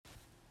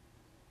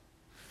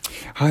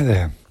Hi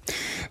there.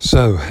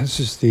 So this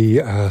is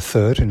the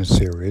third in a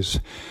series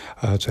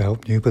to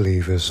help new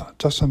believers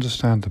just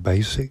understand the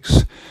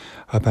basics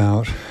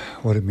about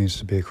what it means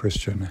to be a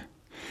Christian.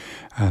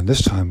 And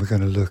this time we're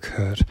going to look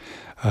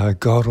at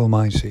God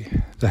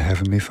Almighty, the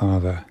Heavenly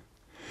Father.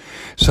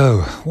 So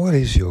what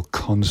is your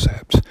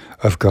concept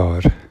of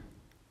God?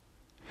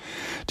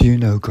 Do you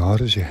know God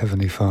as your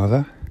Heavenly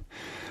Father?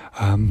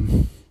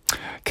 Can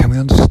we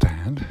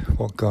understand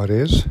what God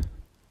is?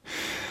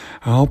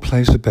 I'll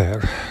place a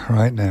bet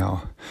right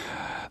now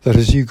that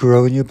as you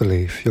grow in your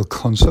belief, your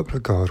concept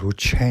of God will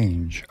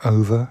change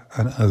over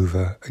and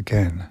over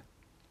again.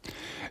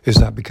 Is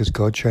that because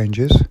God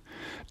changes?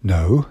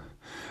 No,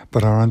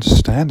 but our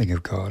understanding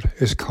of God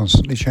is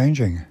constantly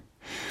changing.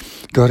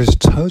 God is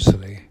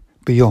totally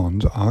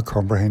beyond our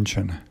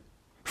comprehension.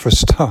 For a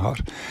start,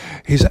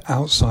 He's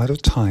outside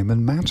of time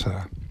and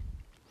matter.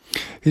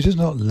 He does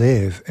not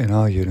live in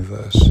our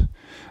universe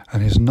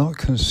and is not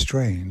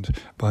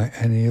constrained by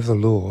any of the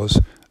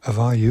laws of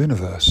our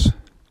universe.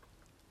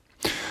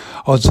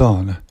 Odds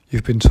on,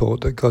 you've been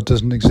taught that God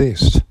doesn't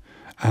exist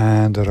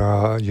and that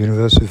our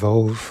universe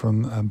evolved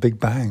from a Big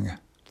Bang.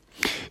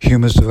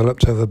 Humans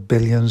developed over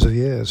billions of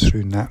years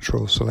through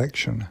natural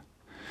selection.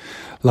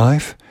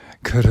 Life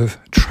could have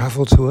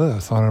travelled to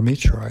Earth on a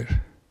meteorite.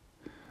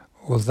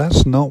 Well,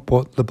 that's not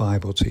what the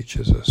Bible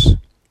teaches us.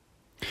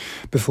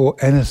 Before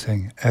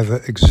anything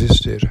ever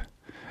existed,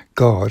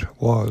 God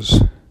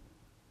was.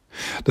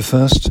 The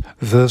first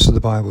verse of the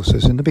Bible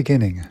says, in the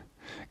beginning,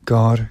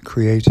 God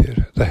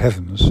created the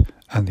heavens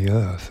and the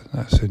earth.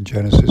 That's in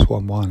Genesis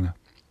 1:1.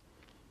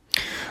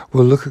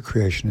 We'll look at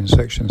creation in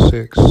section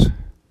 6.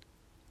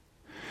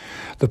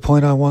 The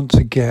point I want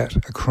to get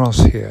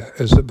across here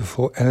is that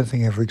before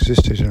anything ever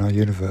existed in our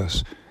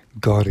universe,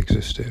 God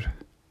existed.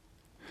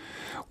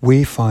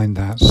 We find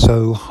that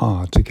so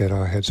hard to get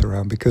our heads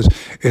around because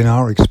in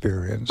our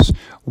experience,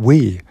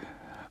 we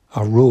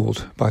are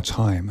ruled by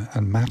time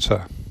and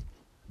matter.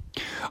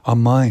 Our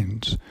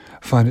minds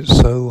find it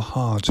so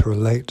hard to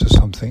relate to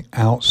something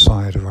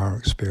outside of our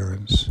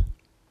experience.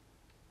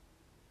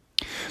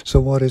 So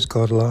what is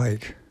God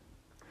like?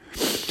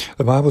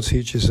 The Bible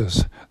teaches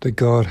us that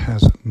God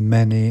has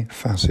many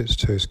facets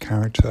to His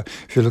character.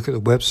 If you look at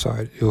the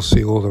website, you'll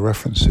see all the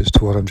references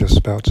to what I'm just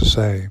about to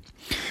say.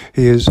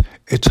 He is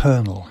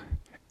eternal,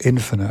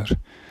 infinite,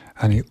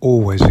 and He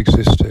always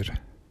existed.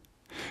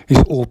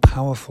 He's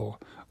all-powerful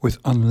with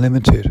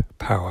unlimited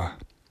power.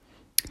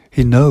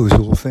 He knows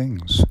all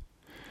things.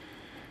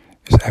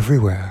 He's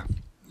everywhere.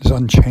 He's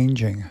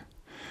unchanging.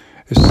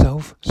 He's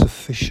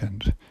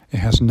self-sufficient. He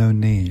has no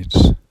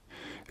needs.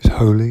 He's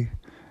holy,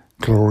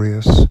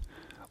 glorious,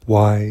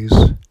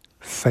 wise,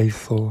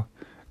 faithful,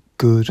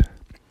 good,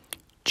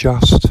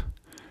 just,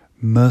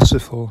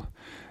 merciful,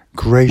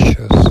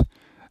 gracious,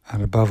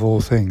 and above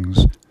all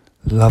things,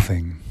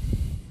 loving.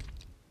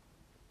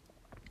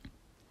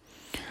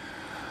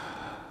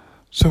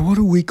 So what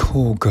do we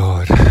call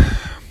God?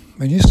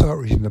 When you start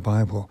reading the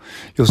Bible,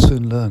 you'll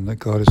soon learn that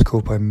God is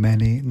called by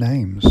many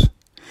names.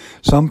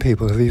 Some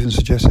people have even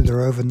suggested there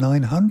are over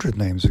 900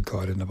 names of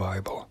God in the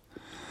Bible.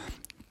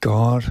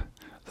 God,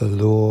 the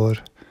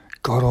Lord,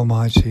 God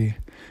Almighty,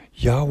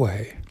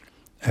 Yahweh,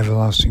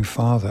 Everlasting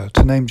Father,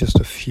 to name just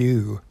a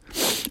few.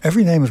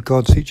 Every name of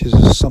God teaches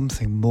us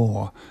something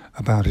more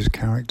about His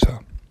character.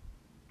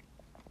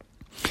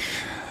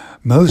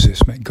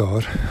 Moses met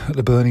God at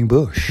the burning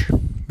bush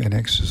in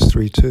Exodus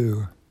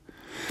 3:2.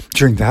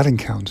 During that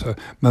encounter,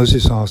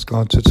 Moses asked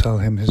God to tell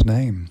him His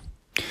name.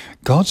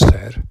 God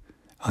said,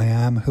 I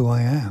am who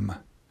I am,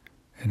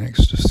 in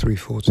Exodus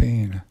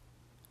 3:14.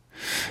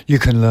 You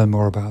can learn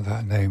more about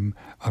that name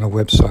on a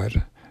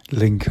website,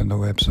 link on the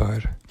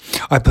website.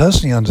 I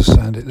personally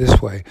understand it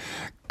this way.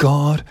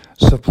 God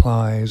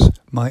supplies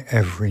my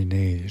every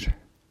need.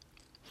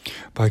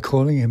 By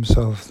calling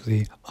Himself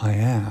the I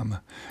am,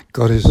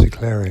 God is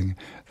declaring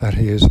that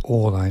He is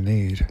all I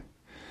need.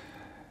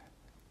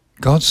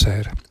 God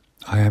said,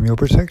 I am your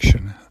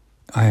protection.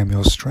 I am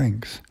your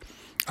strength.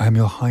 I am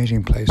your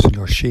hiding place and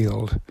your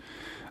shield.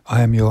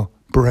 I am your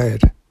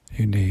bread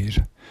you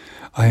need.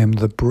 I am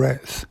the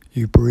breath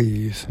you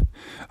breathe.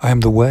 I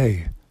am the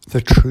way, the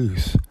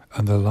truth,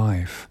 and the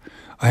life.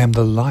 I am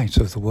the light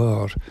of the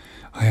world.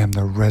 I am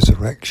the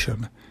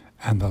resurrection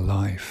and the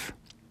life.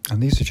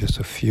 And these are just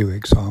a few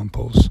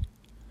examples.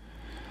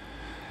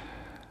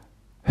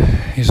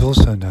 He's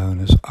also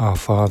known as our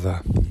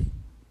Father.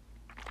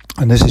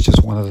 And this is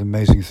just one of the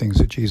amazing things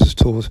that Jesus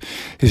taught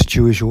His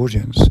Jewish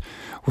audience,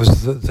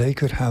 was that they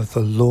could have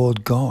the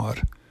Lord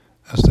God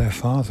as their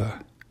Father.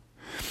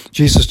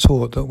 Jesus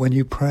taught that when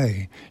you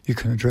pray, you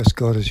can address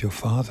God as your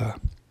Father.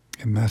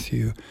 In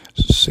Matthew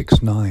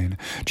 6:9,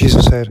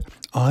 Jesus said,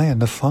 I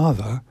and the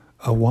Father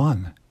are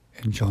one,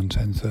 in John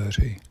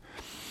 10:30.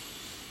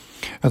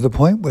 At the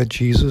point where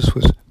Jesus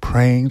was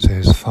praying to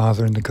His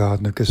Father in the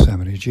Garden of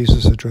Gethsemane,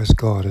 Jesus addressed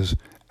God as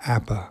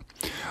Abba,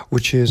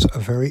 which is a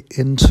very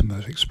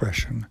intimate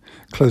expression,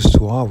 close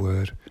to our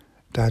word,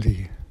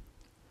 Daddy.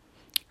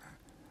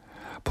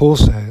 Paul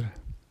said,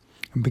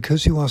 and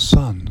because you are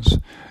sons,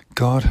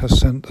 God has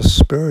sent the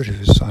Spirit of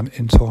His Son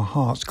into our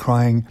hearts,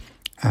 crying,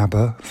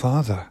 Abba,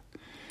 Father,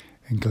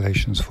 in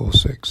Galatians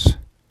 4:6.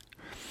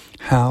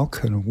 How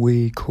can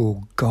we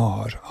call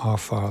God our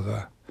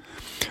Father?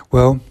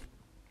 Well,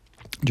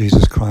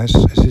 Jesus Christ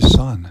is His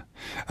Son.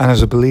 And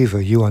as a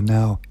believer, you are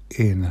now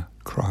in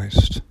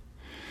Christ.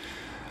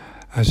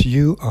 As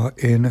you are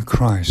in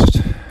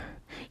Christ,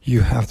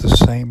 you have the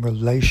same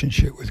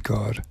relationship with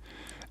God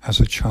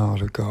as a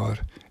child of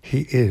God.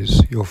 He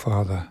is your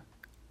Father.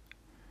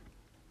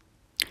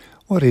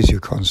 What is your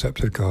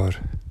concept of God?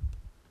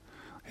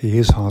 He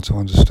is hard to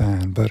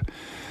understand, but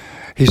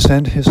He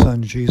sent His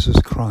Son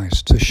Jesus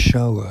Christ to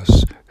show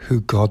us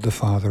who God the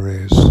Father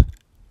is.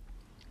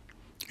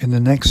 In the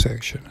next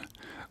section,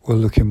 we'll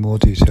look in more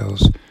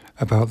details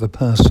about the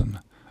person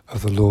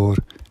of the Lord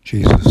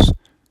Jesus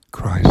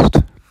Christ.